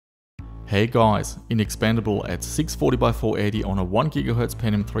Hey guys, in Expandable at 640x480 on a 1GHz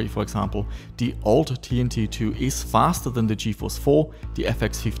Pentium 3 for example, the old TNT2 is faster than the Geforce 4, the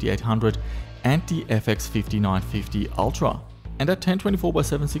FX 5800 and the FX 5950 Ultra. And at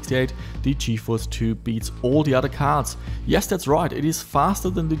 1024x768, the Geforce 2 beats all the other cards. Yes, that's right, it is faster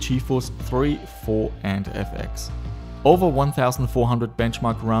than the Geforce 3, 4 and FX. Over 1,400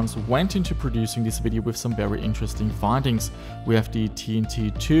 benchmark runs went into producing this video with some very interesting findings. We have the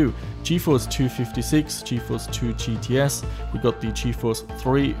TNT2, Geforce 256, Geforce 2 GTS, we got the Geforce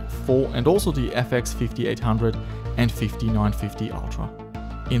 3, 4 and also the FX 5800 and 5950 Ultra.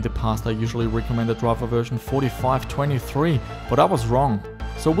 In the past I usually recommended driver version 4523, but I was wrong.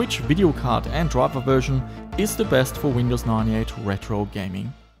 So which video card and driver version is the best for Windows 98 retro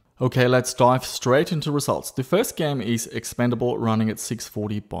gaming? Okay, let's dive straight into results. The first game is Expandable running at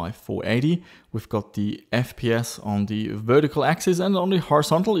 640x480. We've got the FPS on the vertical axis and on the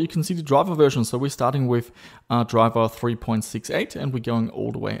horizontal you can see the driver version. So we're starting with driver 3.68 and we're going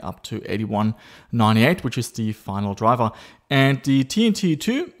all the way up to 8198, which is the final driver. And the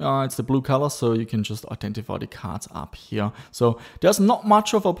TNT2, it's the blue color, so you can just identify the cards up here. So there's not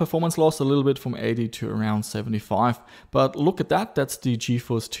much of a performance loss, a little bit from 80 to around 75. But look at that, that's the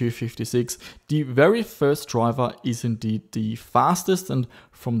Geforce 256. The very first driver is indeed the fastest, and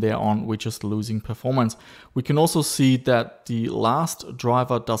from there on we're just losing performance. We can also see that the last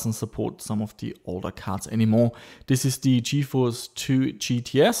driver doesn't support some of the older cards anymore. This is the Geforce 2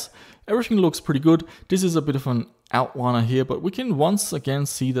 GTS. Everything looks pretty good. This is a bit of an outliner here, but we can once again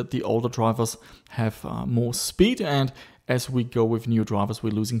see that the older drivers have more speed, and as we go with new drivers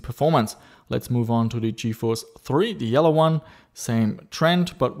we're losing performance. Let's move on to the Geforce 3, the yellow one. Same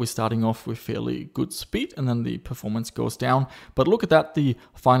trend, but we're starting off with fairly good speed and then the performance goes down. But look at that, the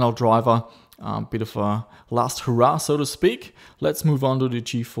final driver, bit of a last hurrah so to speak. Let's move on to the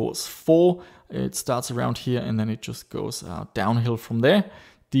Geforce 4. It starts around here and then it just goes downhill from there.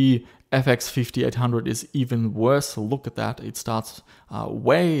 The FX 5800 is even worse. Look at that, it starts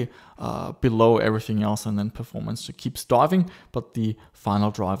way below everything else and then performance keeps diving, but the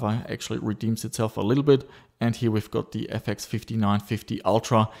final driver actually redeems itself a little bit. And here we've got the FX 5950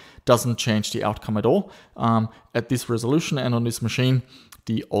 Ultra, doesn't change the outcome at all. At this resolution and on this machine,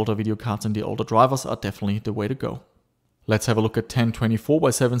 the older video cards and the older drivers are definitely the way to go. Let's have a look at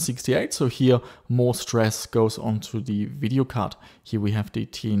 1024x768. So here more stress goes onto the video card. Here we have the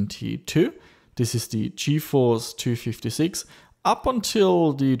TNT2. This is the Geforce 256. Up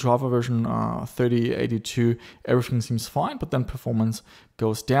until the driver version 3082, everything seems fine, but then performance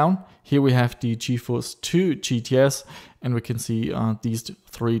goes down. Here we have the Geforce 2 GTS, and we can see these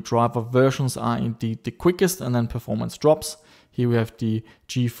three driver versions are indeed the quickest, and then performance drops. Here we have the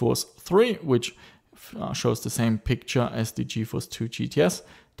Geforce 3, which shows the same picture as the Geforce 2 GTS.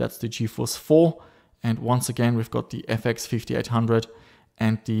 That's the Geforce 4, and once again we've got the FX 5800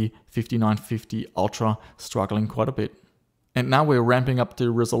 and the 5950 Ultra struggling quite a bit. And now we're ramping up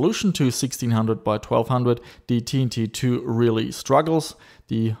the resolution to 1600x1200. The TNT2 really struggles.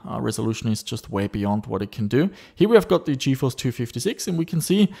 The resolution is just way beyond what it can do. Here we have got the Geforce 256 and we can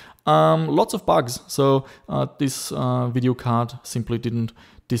see lots of bugs. So this video card simply didn't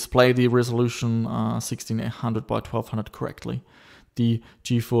display the resolution 1600x1200 correctly. The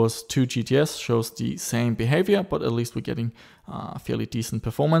Geforce 2 GTS shows the same behavior, but at least we're getting fairly decent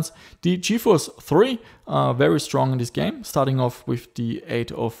performance. The Geforce 3, very strong in this game, starting off with the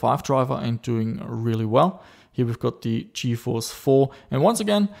 805 driver and doing really well. Here we've got the Geforce 4, and once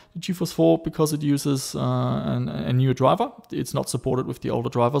again, the Geforce 4, because it uses a new driver, it's not supported with the older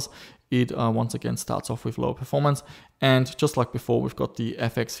drivers, it once again starts off with low performance. And just like before, we've got the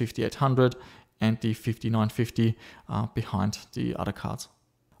FX 5800 and the 5950 behind the other cards.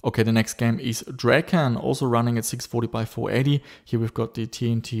 Okay, the next game is Drakan, also running at 640x480. Here we've got the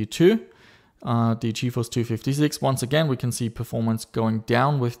TNT2, the Geforce 256. Once again, we can see performance going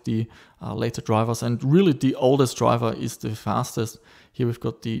down with the later drivers, and really the oldest driver is the fastest. Here we've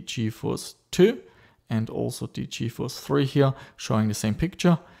got the Geforce 2 and also the Geforce 3 here, showing the same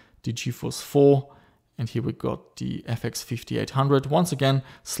picture. The Geforce 4, and here we got the FX 5800, once again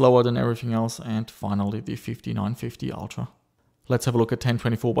slower than everything else, and finally the 5950 Ultra. Let's have a look at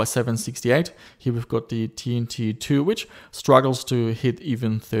 1024x768. Here we've got the TNT2, which struggles to hit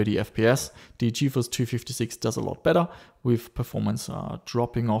even 30 FPS. The Geforce 256 does a lot better, with performance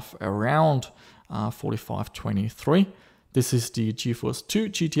dropping off around 4523. This is the Geforce 2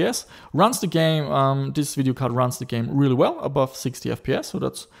 GTS. Runs the game, this video card runs the game really well, above 60 FPS, so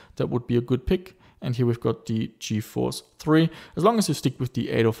that would be a good pick. And here we've got the Geforce 3. As long as you stick with the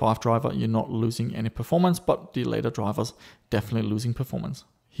 805 driver, you're not losing any performance, but the later drivers definitely losing performance.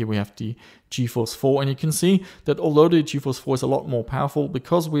 Here we have the Geforce 4, and you can see that although the Geforce 4 is a lot more powerful,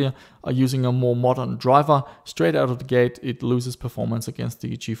 because we are using a more modern driver, straight out of the gate it loses performance against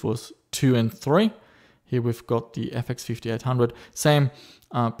the Geforce 2 and 3. Here we've got the FX 5800, same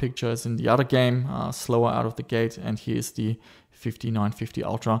picture as in the other game, slower out of the gate, and here's the 5950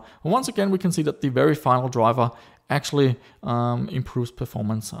 Ultra. And once again we can see that the very final driver actually improves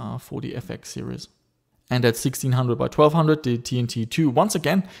performance for the FX series. And at 1600 by 1200, the TNT2 once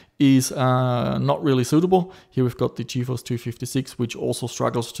again is not really suitable. Here we've got the Geforce 256, which also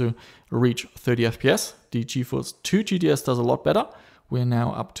struggles to reach 30 FPS. The Geforce 2 GTS does a lot better. We're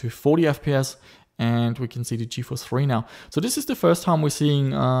now up to 40 FPS, and we can see the Geforce 3 now. So this is the first time we're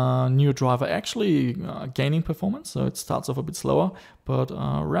seeing a new driver actually gaining performance. So it starts off a bit slower, but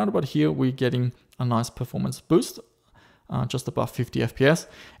around about here we're getting a nice performance boost. Just above 50 FPS.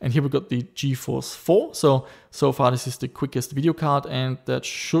 And here we've got the Geforce 4. So far this is the quickest video card, and that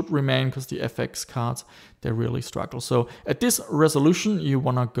should remain because the FX cards, they really struggle. So at this resolution, you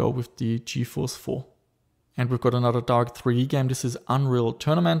want to go with the Geforce 4. And we've got another dark 3D game. This is Unreal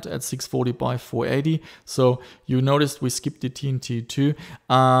Tournament at 640 by 480. So you noticed we skipped the TNT2.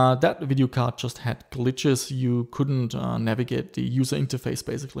 That video card just had glitches. You couldn't navigate the user interface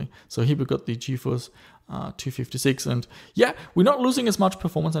basically. So here we've got the Geforce 256, and yeah, we're not losing as much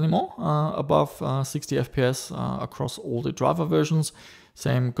performance anymore, above 60 FPS across all the driver versions.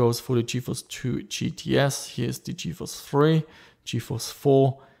 Same goes for the Geforce 2 GTS. Here's the Geforce 3, Geforce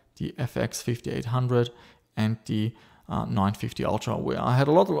 4, the FX 5800, and the 950 Ultra, where I had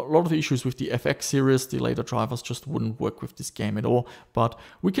a lot of issues with the FX series. The later drivers just wouldn't work with this game at all. But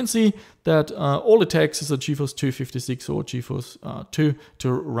we can see that all it takes is a Geforce 256 or Geforce 2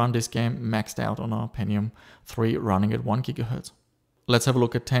 to run this game maxed out on a Pentium 3 running at 1 GHz. Let's have a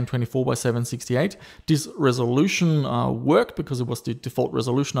look at 1024 by 768. This resolution worked because it was the default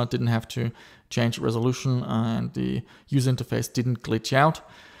resolution. I didn't have to change resolution, and the user interface didn't glitch out.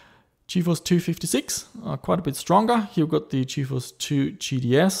 Geforce 256, quite a bit stronger. Here we've got the Geforce 2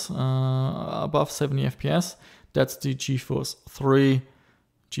 GTS, above 70 FPS. That's the Geforce 3,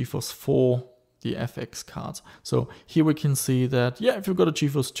 Geforce 4, the FX cards. So here we can see that, yeah, if you've got a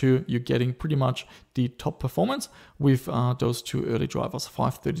Geforce 2, you're getting pretty much the top performance with those two early drivers,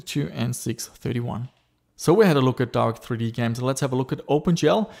 532 and 631. So we had a look at dark 3D games, and let's have a look at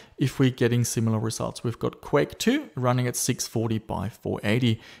Opengl if we're getting similar results. We've got Quake 2 running at 640 by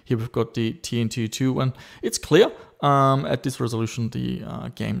 480. Here we've got the TNT2, and it's clear at this resolution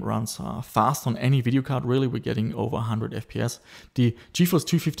the game runs fast on any video card. Really, we're getting over 100 FPS. The Geforce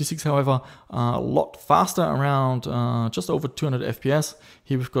 256, however, a lot faster, around just over 200 FPS.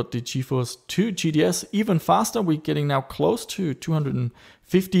 Here we've got the Geforce 2 GTS, even faster. We're getting now close to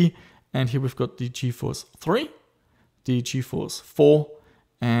 250. And here we've got the Geforce 3, the Geforce 4,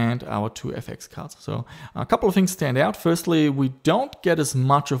 and our two FX cards. So a couple of things stand out. Firstly, we don't get as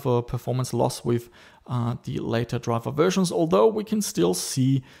much of a performance loss with the later driver versions, although we can still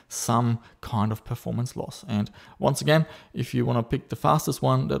see some kind of performance loss. And once again, if you want to pick the fastest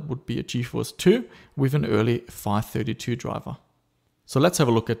one, that would be a Geforce 2 with an early 532 driver. So let's have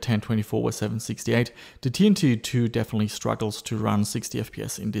a look at 1024 by 768. The TNT2 definitely struggles to run 60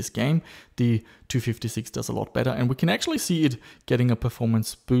 FPS in this game. The 256 does a lot better, and we can actually see it getting a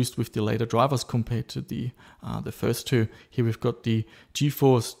performance boost with the later drivers compared to the first two. Here we've got the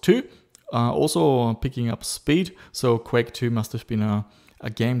Geforce 2 also picking up speed. So Quake 2 must have been a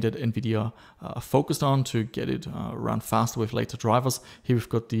game that Nvidia focused on to get it run faster with later drivers. Here we've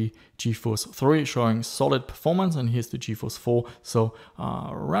got the Geforce 3 showing solid performance, and here's the Geforce 4. So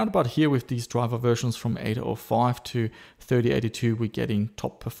around about here with these driver versions from 805 to 3082, we're getting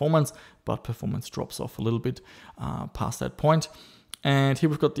top performance, but performance drops off a little bit past that point. And here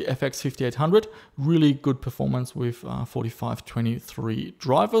we've got the FX 5800, really good performance with 4523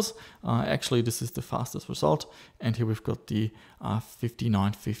 drivers. Actually, this is the fastest result. And here we've got the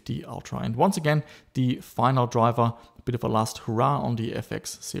 5950 Ultra. And once again, the final driver, a bit of a last hurrah on the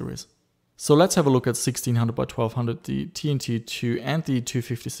FX series. So let's have a look at 1600 by 1200, the TNT2 and the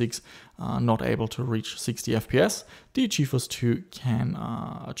 256 not able to reach 60 FPS. The Geforce 2 can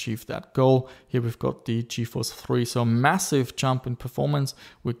achieve that goal. Here we've got the Geforce 3, so massive jump in performance.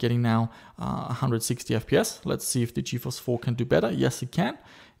 We're getting now 160 FPS. Let's see if the Geforce 4 can do better. Yes, it can.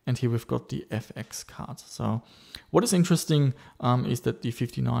 And here we've got the FX cards. So what is interesting is that the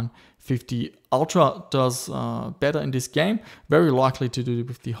 5950 Ultra does better in this game, very likely to do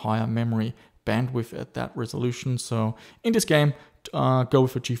with the higher memory bandwidth at that resolution. So in this game, go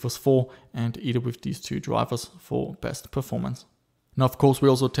with a Geforce 4 and either with these two drivers for best performance. Now, of course, we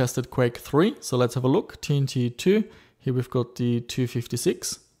also tested Quake 3. So let's have a look. TNT2. Here we've got the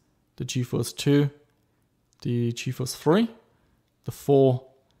 256, the Geforce 2, the Geforce 3, the 4,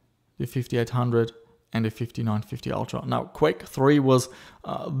 the 5800, and the 5950 Ultra. Now, Quake 3 was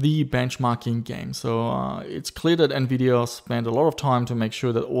the benchmarking game, so it's clear that Nvidia spent a lot of time to make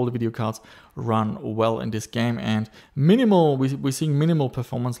sure that all the video cards run well in this game, and we're seeing minimal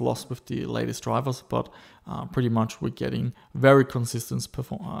performance loss with the latest drivers, but pretty much we're getting very consistent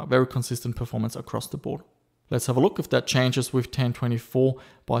performance across the board. Let's have a look if that changes with 1024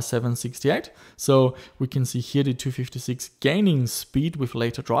 by 768. So we can see here the 256 gaining speed with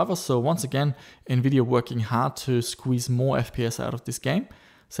later drivers. So once again, Nvidia working hard to squeeze more FPS out of this game.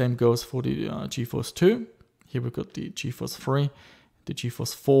 Same goes for the Geforce 2. Here we've got the Geforce 3, the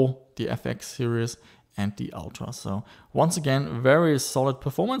Geforce 4, the FX series, and the Ultra. So once again, very solid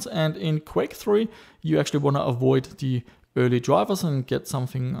performance. And in Quake 3, you actually want to avoid the early drivers and get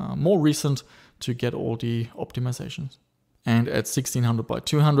something more recent to get all the optimizations. And at 1600 by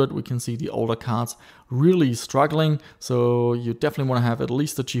 200, we can see the older cards really struggling. So you definitely want to have at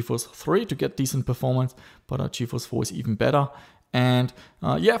least a Geforce 3 to get decent performance, but a Geforce 4 is even better. And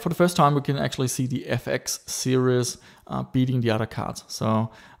yeah, for the first time, we can actually see the FX series beating the other cards. So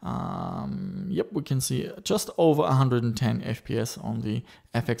yep, we can see just over 110 FPS on the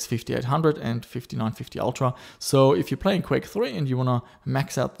FX 5800 and 5950 Ultra. So if you're playing Quake 3 and you want to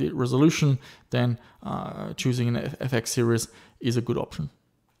max out the resolution, then choosing an FX series is a good option.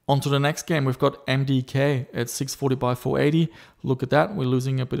 On to the next game, we've got MDK at 640 by 480. Look at that, we're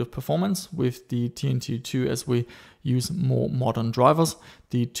losing a bit of performance with the TNT2 as we use more modern drivers.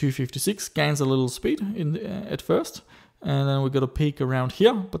 The 256 gains a little speed at first, and then we got a peak around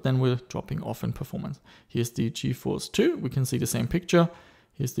here, but then we're dropping off in performance. Here's the Geforce 2, we can see the same picture.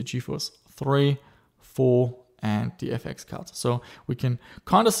 Here's the Geforce 3, 4, and the FX cards. So we can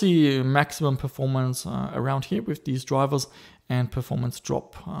kind of see maximum performance around here with these drivers and performance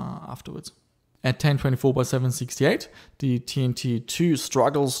drop afterwards. At 1024 by 768, the TNT2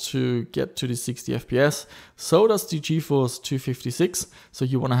 struggles to get to the 60 FPS. So does the Geforce 256. So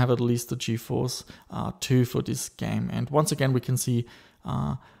you want to have at least the Geforce 2 for this game. And once again, we can see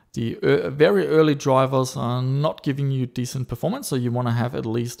the very early drivers are not giving you decent performance. So you want to have at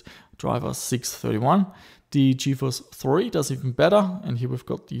least driver 631. The Geforce 3 does even better, and here we've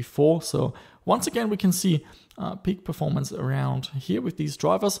got the 4. So once again, we can see peak performance around here with these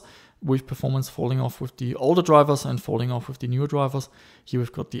drivers, with performance falling off with the older drivers and falling off with the newer drivers. Here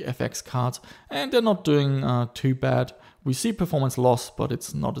we've got the FX cards, and they're not doing too bad. We see performance loss, but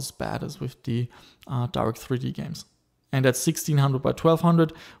it's not as bad as with the Direct 3D games. And at 1600 by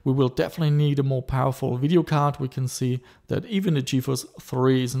 1200, we will definitely need a more powerful video card. We can see that even the Geforce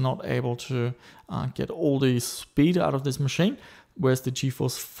 3 is not able to get all the speed out of this machine, whereas the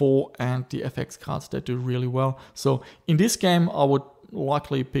Geforce 4 and the FX cards, they do really well. So in this game, I would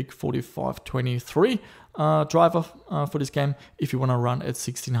likely pick 4523 driver for this game if you want to run at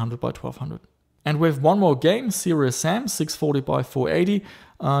 1600 by 1200. And we have one more game, Serious Sam, 640 by 480.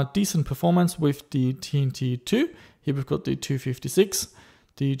 Decent performance with the TNT2. Here we've got the 256,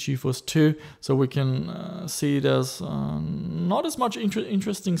 the Geforce 2, so we can see there's not as much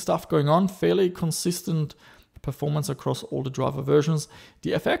interesting stuff going on, fairly consistent performance across all the driver versions.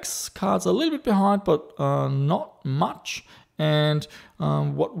 The FX cards are a little bit behind, but not much. And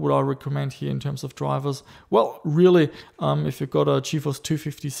what would I recommend here in terms of drivers? Well, really, if you've got a Geforce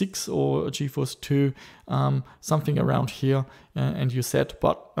 256 or a Geforce 2, something around here, and you're set.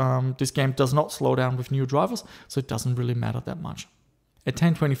 But this game does not slow down with new drivers, so it doesn't really matter that much. At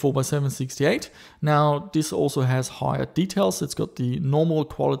 1024 by 768, now this also has higher details. It's got the normal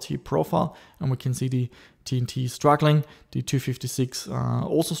quality profile, and we can see the TNT struggling. The 256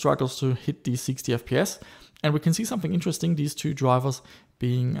 also struggles to hit the 60 FPS. And we can see something interesting, these two drivers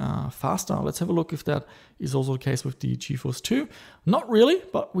being faster. Let's have a look if that is also the case with the Geforce 2. Not really,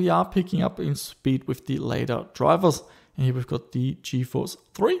 but we are picking up in speed with the later drivers. And here we've got the Geforce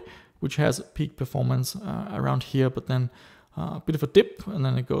 3, which has peak performance around here, but then a bit of a dip, and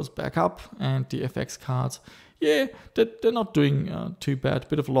then it goes back up. And the FX cards, yeah, they're not doing too bad.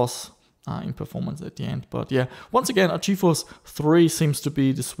 Bit of loss in performance at the end. But yeah, once again, a Geforce 3 seems to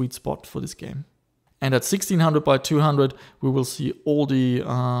be the sweet spot for this game. And at 1600 by 200, we will see all the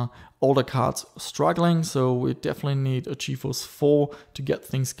older cards struggling. So we definitely need a Geforce 4 to get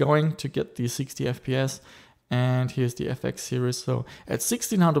things going, to get the 60 FPS. And here's the FX series. So at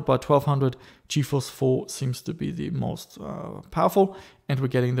 1600 by 1200, Geforce 4 seems to be the most powerful. And we're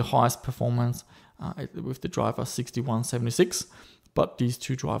getting the highest performance with the driver 6176. But these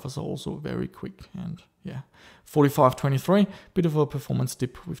two drivers are also very quick. And yeah, 4523, bit of a performance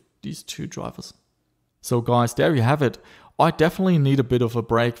dip with these two drivers. So guys, there you have it. I definitely need a bit of a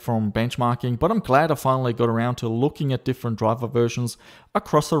break from benchmarking, but I'm glad I finally got around to looking at different driver versions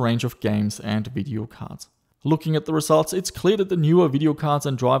across a range of games and video cards. Looking at the results, it's clear that the newer video cards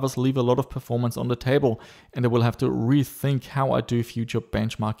and drivers leave a lot of performance on the table, and I will have to rethink how I do future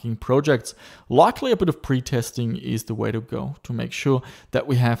benchmarking projects. Likely a bit of pre-testing is the way to go, to make sure that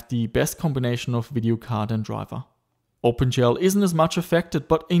we have the best combination of video card and driver. Opengl isn't as much affected,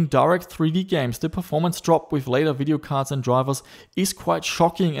 but in direct 3D games, the performance drop with later video cards and drivers is quite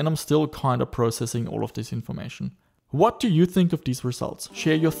shocking, and I'm still kinda processing all of this information. What do you think of these results?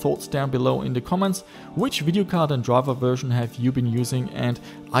 Share your thoughts down below in the comments. Which video card and driver version have you been using, and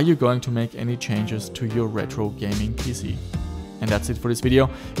are you going to make any changes to your retro gaming PC? And that's it for this video.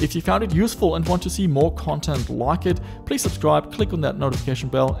 If you found it useful and want to see more content like it, please subscribe, click on that notification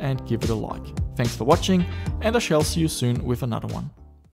bell and give it a like. Thanks for watching, and I shall see you soon with another one.